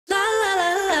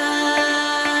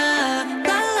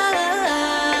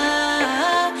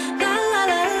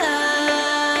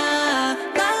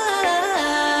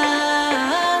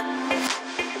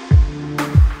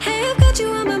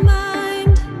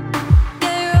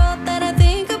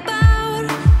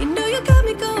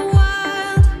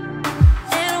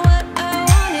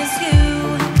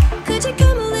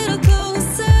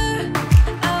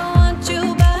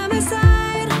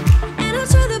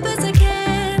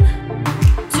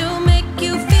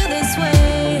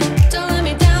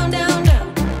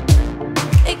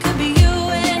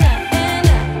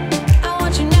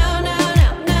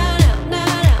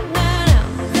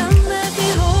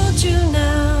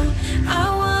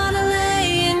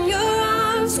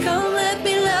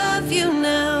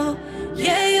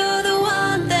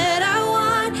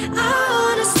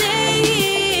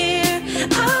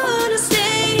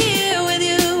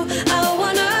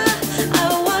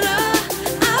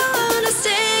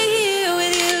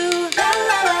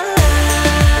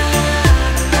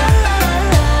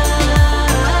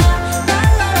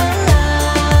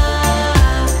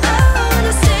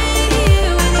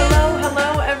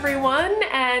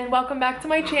back to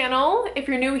my channel. If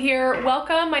you're new here,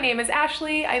 welcome. My name is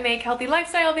Ashley. I make healthy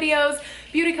lifestyle videos,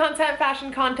 beauty content,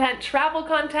 fashion content, travel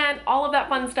content, all of that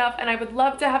fun stuff, and I would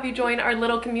love to have you join our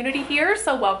little community here,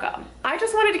 so welcome. I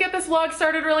just wanted to get this vlog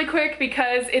started really quick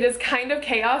because it is kind of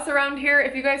chaos around here.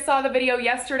 If you guys saw the video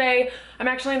yesterday, I'm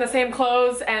actually in the same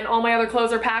clothes and all my other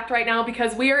clothes are packed right now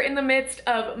because we are in the midst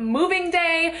of moving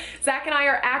day. Zach and I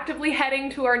are actively heading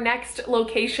to our next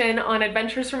location on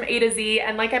Adventures from A to Z,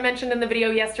 and like I mentioned in the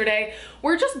video yesterday,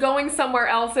 we're just going somewhere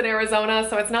else in Arizona,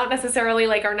 so it's not necessarily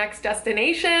like our next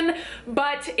destination,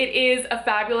 but it is a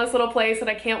fabulous little place and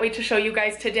I can't wait to show you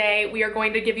guys today. We are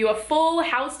going to give you a full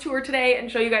house tour today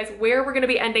and show you guys where we're going to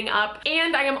be ending up.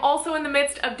 And I am also in the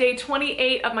midst of day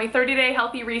 28 of my 30-day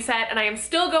healthy reset, and I am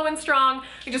still going strong.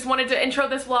 I just wanted to intro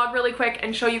this vlog really quick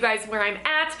and show you guys where I'm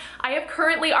at. I have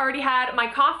currently already had my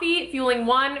coffee, fueling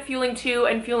 1, fueling 2,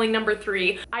 and fueling number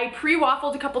 3. I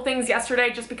pre-waffled a couple things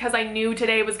yesterday just because I knew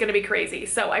today was gonna be crazy.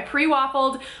 So I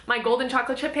pre-waffled my golden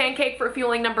chocolate chip pancake for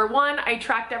fueling number 1. I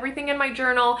tracked everything in my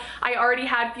journal. I already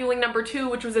had fueling number 2,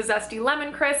 which was a zesty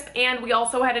lemon crisp, and we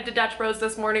also headed to Dutch Bros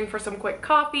this morning for some quick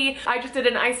coffee. I just did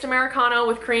an iced Americano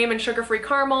with cream and sugar-free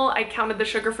caramel. I counted the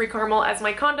sugar-free caramel as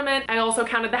my condiment. I also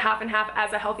counted the half and half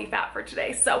as a healthy fat for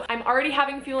today. So I'm already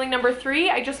having fueling number 3.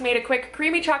 I just made a quick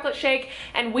creamy chocolate shake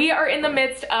and we are in the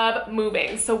midst of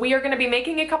moving. So we are going to be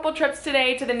making a couple trips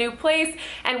today to the new place,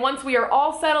 and once we are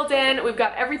all settled in, we've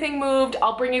got everything moved,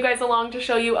 I'll bring you guys along to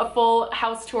show you a full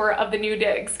house tour of the new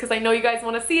digs because I know you guys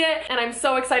want to see it, and I'm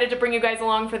so excited to bring you guys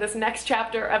along for this next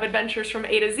chapter of Adventures from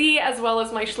A to Z as well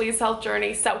as my Schlee's health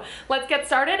journey. So let's get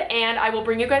started and I will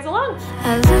bring you guys along.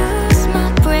 I lose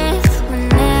my breath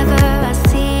whenever I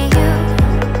see you.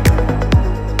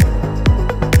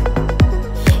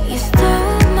 You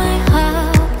stole my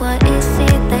heart, what is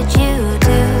it that you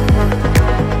do?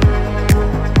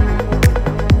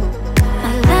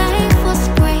 My life was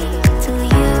great till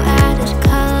you added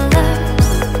colors.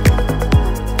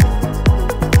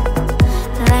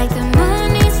 Like the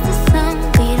moon is the sun,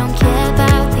 we don't care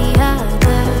about the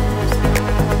others.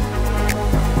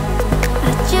 I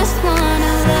just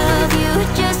wanna love you,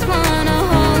 just wanna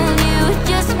hold you,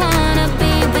 just wanna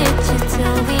be with you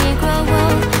till we grow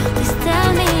old. Please tell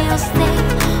me you'll stay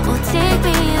or take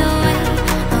me away.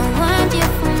 I want you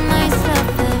for myself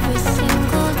every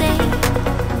single day.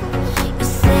 You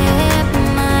set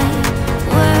my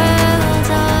world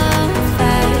on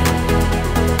fire.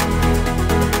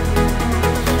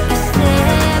 You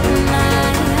set my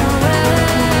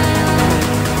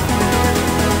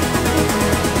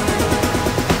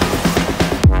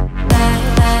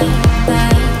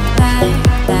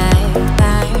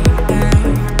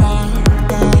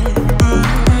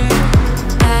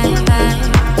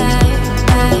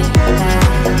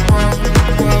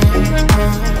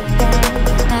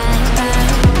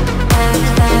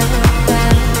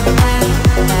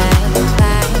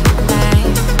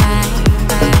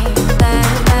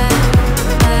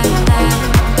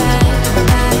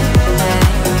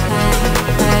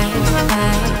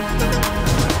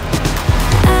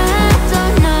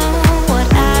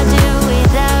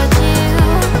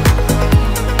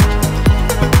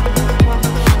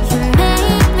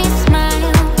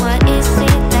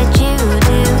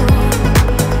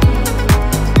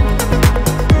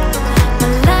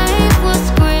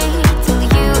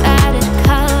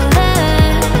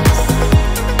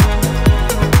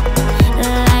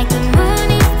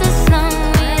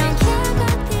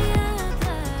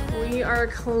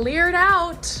cleared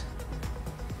out.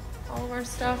 All of our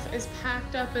stuff is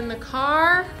packed up in the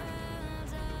car.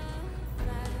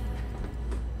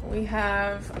 We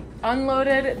have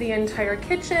unloaded the entire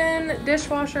kitchen.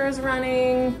 Dishwasher is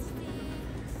running.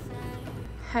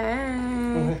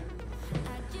 Hey.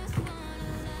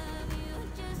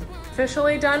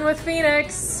 Officially done with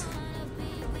Phoenix.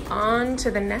 On to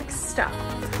the next stop.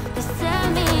 Just tell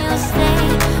me you'll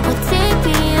stay or take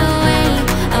me away.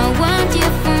 I want you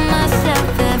for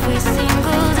myself every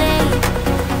single day.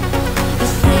 You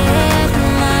set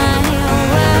my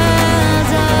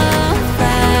world on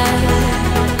fire.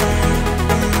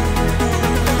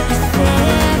 You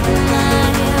set my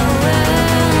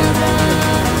world on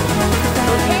fire.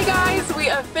 Okay guys, we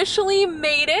officially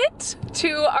made it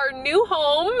to our new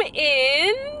home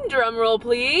in, drumroll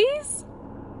please,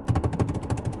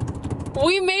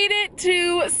 We made it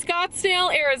to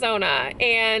Scottsdale, Arizona,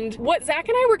 and what Zach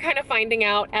and I were kind of finding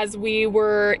out as we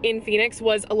were in Phoenix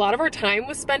was a lot of our time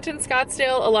was spent in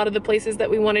Scottsdale. A lot of the places that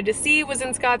we wanted to see was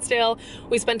in Scottsdale.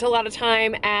 We spent a lot of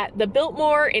time at the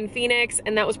Biltmore in Phoenix,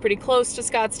 and that was pretty close to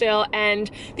Scottsdale.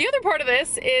 And the other part of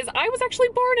this is I was actually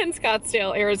born in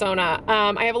Scottsdale, Arizona.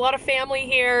 I have a lot of family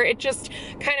here. It just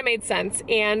kind of made sense,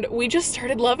 and we just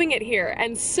started loving it here.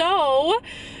 And so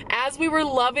as we were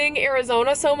loving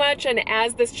Arizona so much, and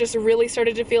as this just really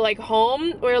started to feel like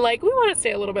home, we were like, we want to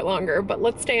stay a little bit longer, but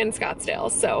let's stay in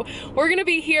Scottsdale. So we're gonna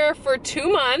be here for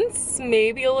 2 months,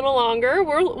 maybe a little longer,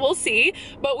 we'll see.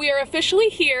 But we are officially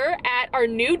here at our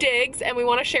new digs, and we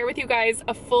want to share with you guys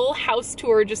a full house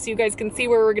tour just so you guys can see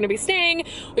where we're gonna be staying.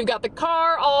 We've got the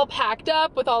car all packed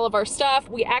up with all of our stuff.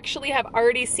 We actually have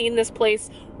already seen this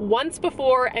place once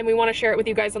before, and we want to share it with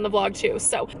you guys on the vlog too.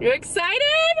 So, you excited?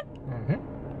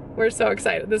 We're so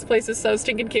excited. This place is so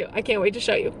stinking cute. I can't wait to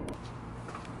show you.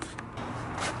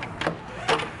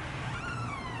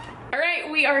 All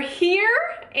right, we are here,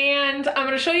 and I'm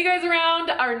gonna show you guys around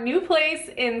our new place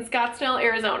in Scottsdale,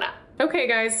 Arizona. Okay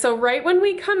guys, so right when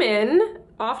we come in,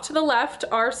 off to the left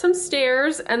are some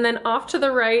stairs, and then off to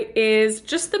the right is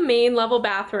just the main level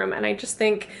bathroom. And I just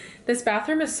think this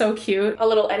bathroom is so cute. A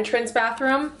little entrance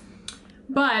bathroom,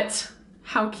 but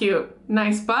how cute.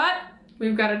 Nice butt.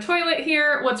 We've got a toilet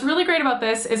here. What's really great about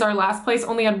this is our last place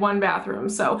only had 1 bathroom,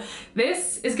 so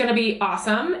this is gonna be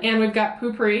awesome. And we've got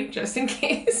poopery just in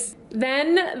case.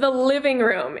 Then the living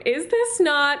room. Is this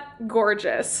not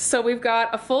gorgeous? So we've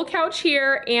got a full couch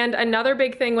here, and another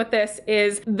big thing with this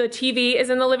is the TV is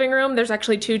in the living room. There's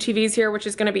actually 2 TVs here, which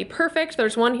is gonna be perfect.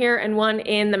 There's one here and one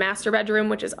in the master bedroom,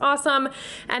 which is awesome.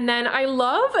 And then I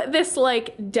love this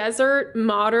like desert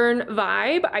modern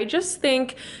vibe. I just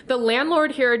think the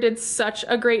landlord here did such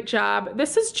a great job.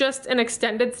 This is just an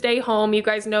extended stay home. You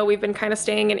guys know we've been kind of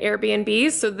staying in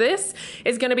Airbnbs, so this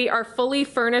is gonna be our fully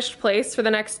furnished place for the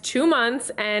next 2 months,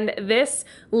 and this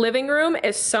living room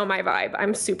is so my vibe.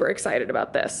 I'm super excited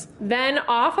about this. Then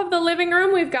off of the living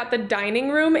room, we've got the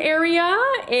dining room area,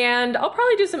 and I'll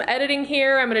probably do some editing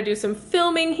here. I'm gonna do some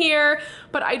filming here,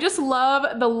 but I just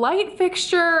love the light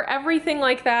fixture. Everything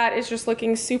like that is just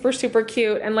looking super, super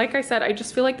cute. And like I said, I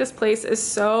just feel like this place is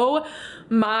so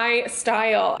my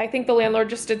style. I think the landlord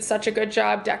just did such a good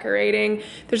job decorating.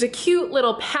 There's a cute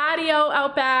little patio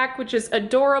out back, which is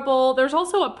adorable. There's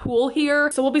also a pool here,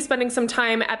 so we'll be spending some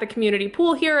time at the community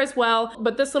pool here as well.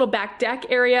 But this little back deck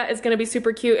area is gonna be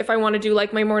super cute if I wanna do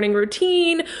like my morning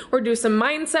routine or do some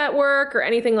mindset work or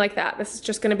anything like that. This is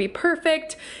just gonna be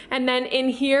perfect. And then in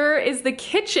here is the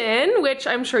kitchen, which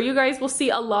I'm sure you guys will see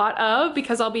a lot of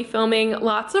because I'll be filming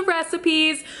lots of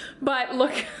recipes. But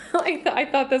look, I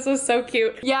thought this was so cute.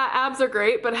 Yeah, abs are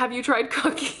great, but have you tried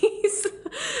cookies?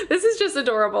 This is just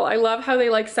adorable. I love how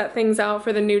they like set things out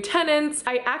for the new tenants.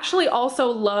 I actually also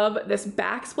love this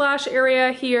backsplash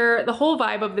area here. The whole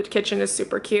vibe of the kitchen is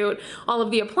super cute. All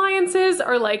of the appliances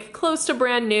are like close to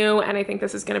brand new, and I think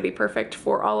this is gonna be perfect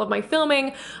for all of my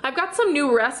filming. I've got some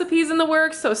new recipes in the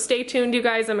works, so stay tuned, you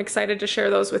guys. I'm excited to share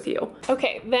those with you.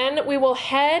 Okay, then we will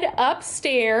head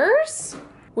upstairs.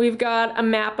 We've got a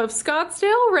map of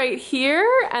Scottsdale right here,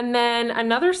 and then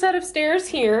another set of stairs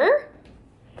here.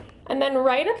 And then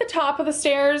right at the top of the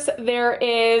stairs, there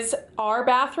is our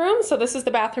bathroom. So this is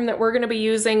the bathroom that we're gonna be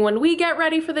using when we get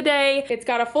ready for the day. It's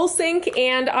got a full sink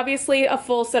and obviously a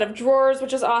full set of drawers,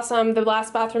 which is awesome. The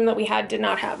last bathroom that we had did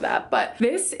not have that, but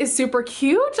this is super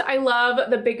cute. I love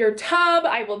the bigger tub.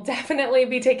 I will definitely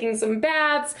be taking some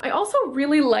baths. I also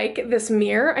really like this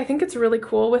mirror. I think it's really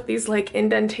cool with these like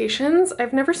indentations.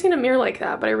 I've never seen a mirror like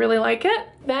that, but I really like it.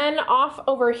 Then off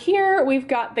over here, we've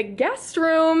got the guest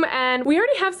room, and we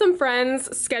already have some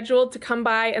friends scheduled to come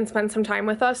by and spend some time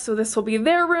with us, so this will be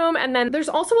their room. And then there's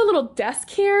also a little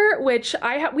desk here, which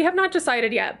we have not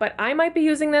decided yet, but I might be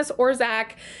using this, or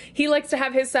Zach. He likes to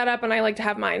have his setup and I like to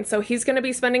have mine, so he's gonna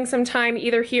be spending some time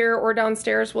either here or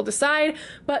downstairs, we'll decide.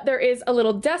 But there is a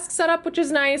little desk setup, which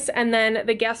is nice, and then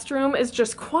the guest room is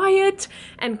just quiet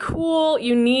and cool.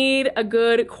 You need a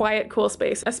good, quiet, cool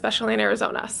space, especially in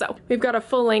Arizona. So we've got a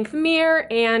full-length mirror,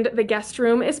 and the guest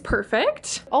room is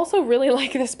perfect. Also really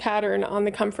like this pattern on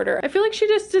the comforter. I feel like she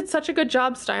just did such a good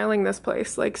job styling this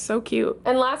place, like so cute.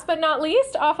 And last but not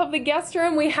least, off of the guest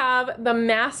room, we have the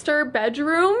master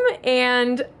bedroom,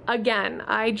 and again.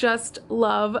 I just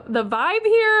love the vibe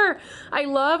here. I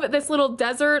love this little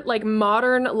desert, like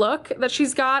modern look that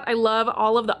she's got. I love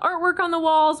all of the artwork on the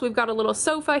walls. We've got a little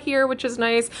sofa here, which is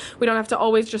nice. We don't have to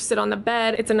always just sit on the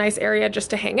bed. It's a nice area just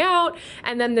to hang out.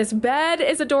 And then this bed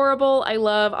is adorable. I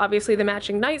love obviously the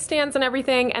matching nightstands and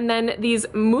everything. And then these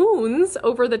moons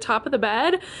over the top of the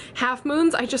bed, half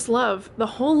moons. I just love the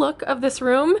whole look of this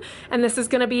room. And this is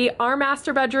gonna be our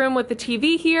master bedroom with the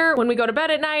TV here. When we go to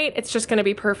bed at night, it's just gonna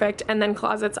be perfect. And then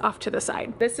closets off to the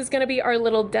side. This is gonna be our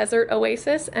little desert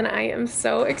oasis, and I am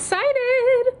so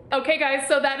excited. Okay guys,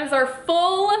 so that is our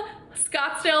full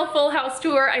Scottsdale full house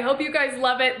tour. I hope you guys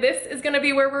love it. This is gonna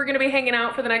be where we're gonna be hanging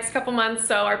out for the next couple months.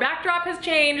 So our backdrop has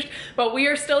changed, but we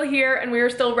are still here and we are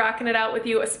still rocking it out with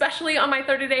you, especially on my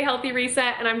 30-day healthy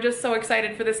reset. And I'm just so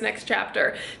excited for this next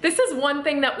chapter. This is one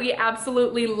thing that we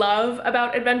absolutely love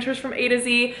about Adventures from A to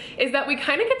Z, is that we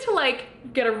kind of get to like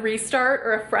get a restart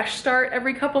or a fresh start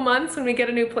every couple months when we get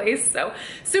a new place. So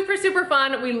super, super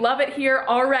fun. We love it here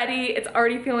already. It's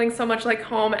already feeling so much like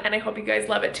home, and I hope you guys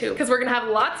love it too, because we're gonna have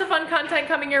lots of fun content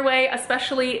coming your way,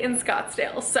 especially in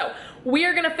Scottsdale. So we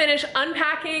are gonna finish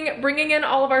unpacking, bringing in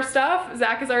all of our stuff.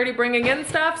 Zach is already bringing in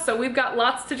stuff, so we've got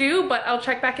lots to do, but I'll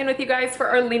check back in with you guys for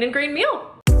our lean and green meal.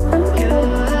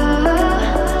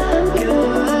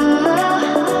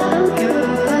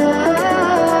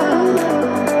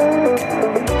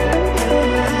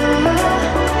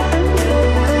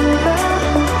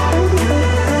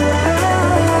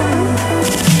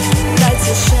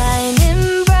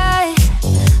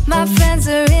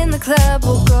 Club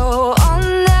will go all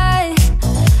night.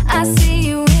 I see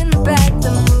you in the back, the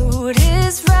mood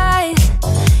is right.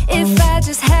 If I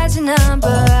just had your number,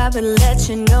 I would let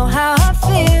you know how I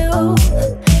feel.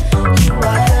 You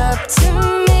walk up to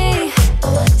me,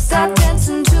 start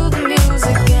dancing to the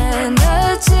music and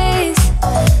the chase,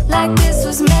 like this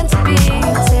was meant to be.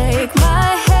 Take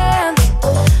my hand,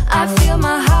 I feel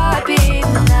my heart beat,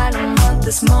 and I don't want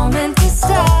this moment to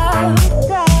stop.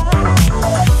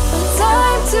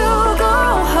 Time to go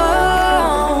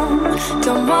home,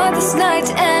 don't want this night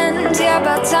to end. Yeah,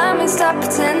 about time we stop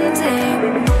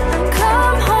pretending.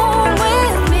 Come home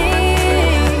with me,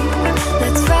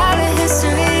 let's write a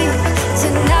history.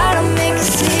 Tonight I'll make you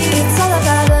see. It's all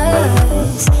about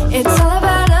us, it's all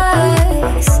about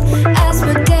us. As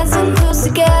we're dancing close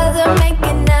together,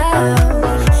 making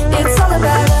out. It's all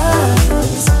about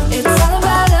us, it's all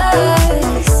about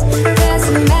us. There's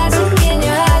a magic in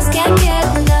your eyes, can't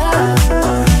get enough.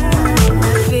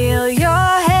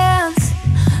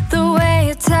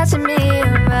 Touching me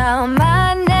around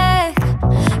my neck,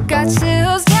 got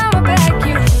chills down my back.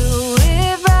 You do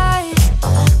it right,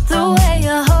 the way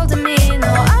you're holding me. No,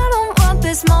 I don't want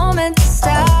this moment to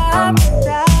stop.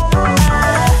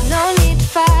 No need to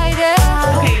fight it.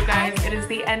 Okay, you guys, it is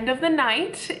the end of the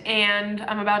night and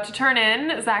I'm about to turn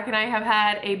in. Zach and I have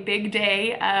had a big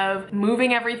day of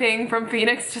moving everything from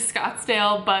Phoenix to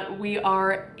Scottsdale, but we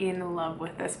are in love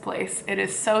with this place. It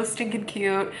is so stinking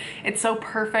cute. It's so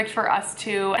perfect for us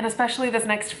too, and especially this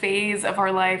next phase of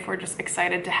our life, we're just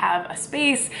excited to have a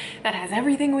space that has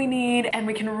everything we need, and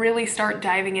we can really start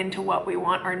diving into what we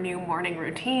want our new morning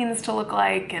routines to look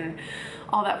like and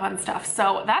all that fun stuff.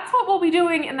 So that's what we'll be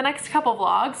doing in the next couple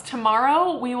vlogs.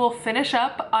 Tomorrow we will finish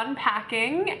up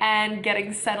unpacking and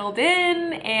getting settled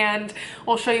in, and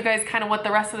we'll show you guys kind of what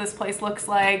the rest of this place looks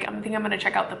like. I think I'm gonna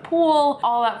check out the pool,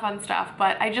 all that fun stuff.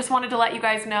 But I just wanted to let you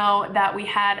guys know that we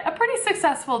had a pretty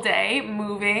successful day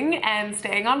moving and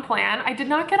staying on plan. I did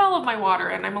not get all of my water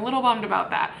in. I'm a little bummed about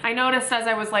that. I noticed as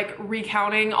I was like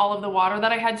recounting all of the water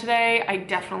that I had today, I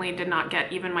definitely did not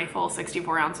get even my full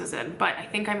 64 ounces in, but I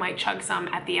think I might chug some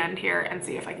at the end here and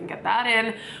see if I can get that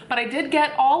in. But I did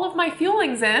get all of my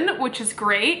fuelings in, which is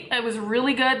great. It was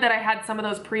really good that I had some of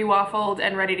those pre-waffled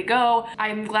and ready to go.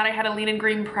 I'm glad I had a lean and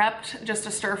green prepped, just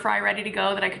a stir fry ready to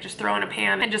go that I could just throw in a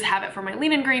pan and just have it for my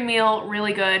lean and green meal.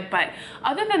 Really good. But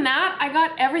other than that, I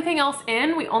got everything else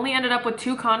in. We only ended up with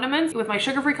 2 condiments, with my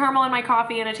sugar-free caramel in my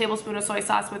coffee and a tablespoon of soy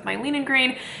sauce with my lean and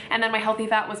green, and then my healthy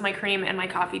fat was my cream and my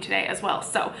coffee today as well.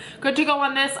 So good to go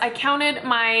on this. I counted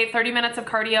my 30 minutes of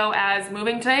cardio as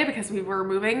moving today because we were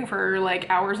moving for like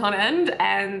hours on end,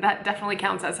 and that definitely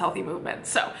counts as healthy movement.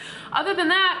 So other than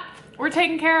that, we're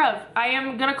taken care of. I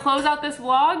am gonna close out this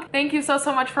vlog. Thank you so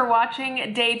much for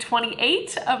watching day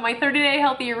 28 of my 30-day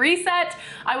healthy reset.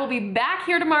 I will be back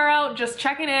here tomorrow just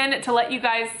checking in to let you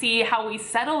guys see how we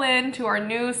settle into our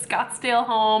new Scottsdale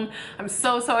home. I'm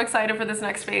so excited for this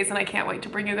next phase and I can't wait to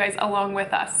bring you guys along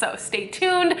with us. So stay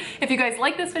tuned. If you guys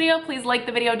like this video, please like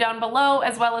the video down below,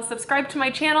 as well as subscribe to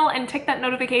my channel and tick that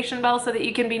notification bell so that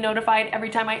you can be notified every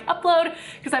time I upload,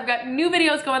 because I've got new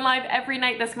videos going live every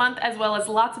night this month, as well as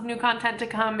lots of new content to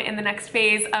come in the next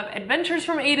phase of adventures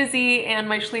from A to Z and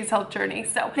my Schlie's health journey.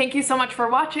 So thank you so much for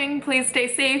watching. Please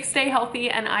stay safe, stay healthy,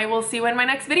 and I will see you in my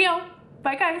next video.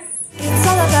 Bye guys. It's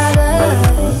all about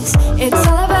us. It's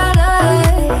all about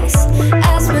us.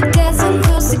 As we're dancing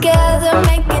close together,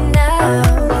 make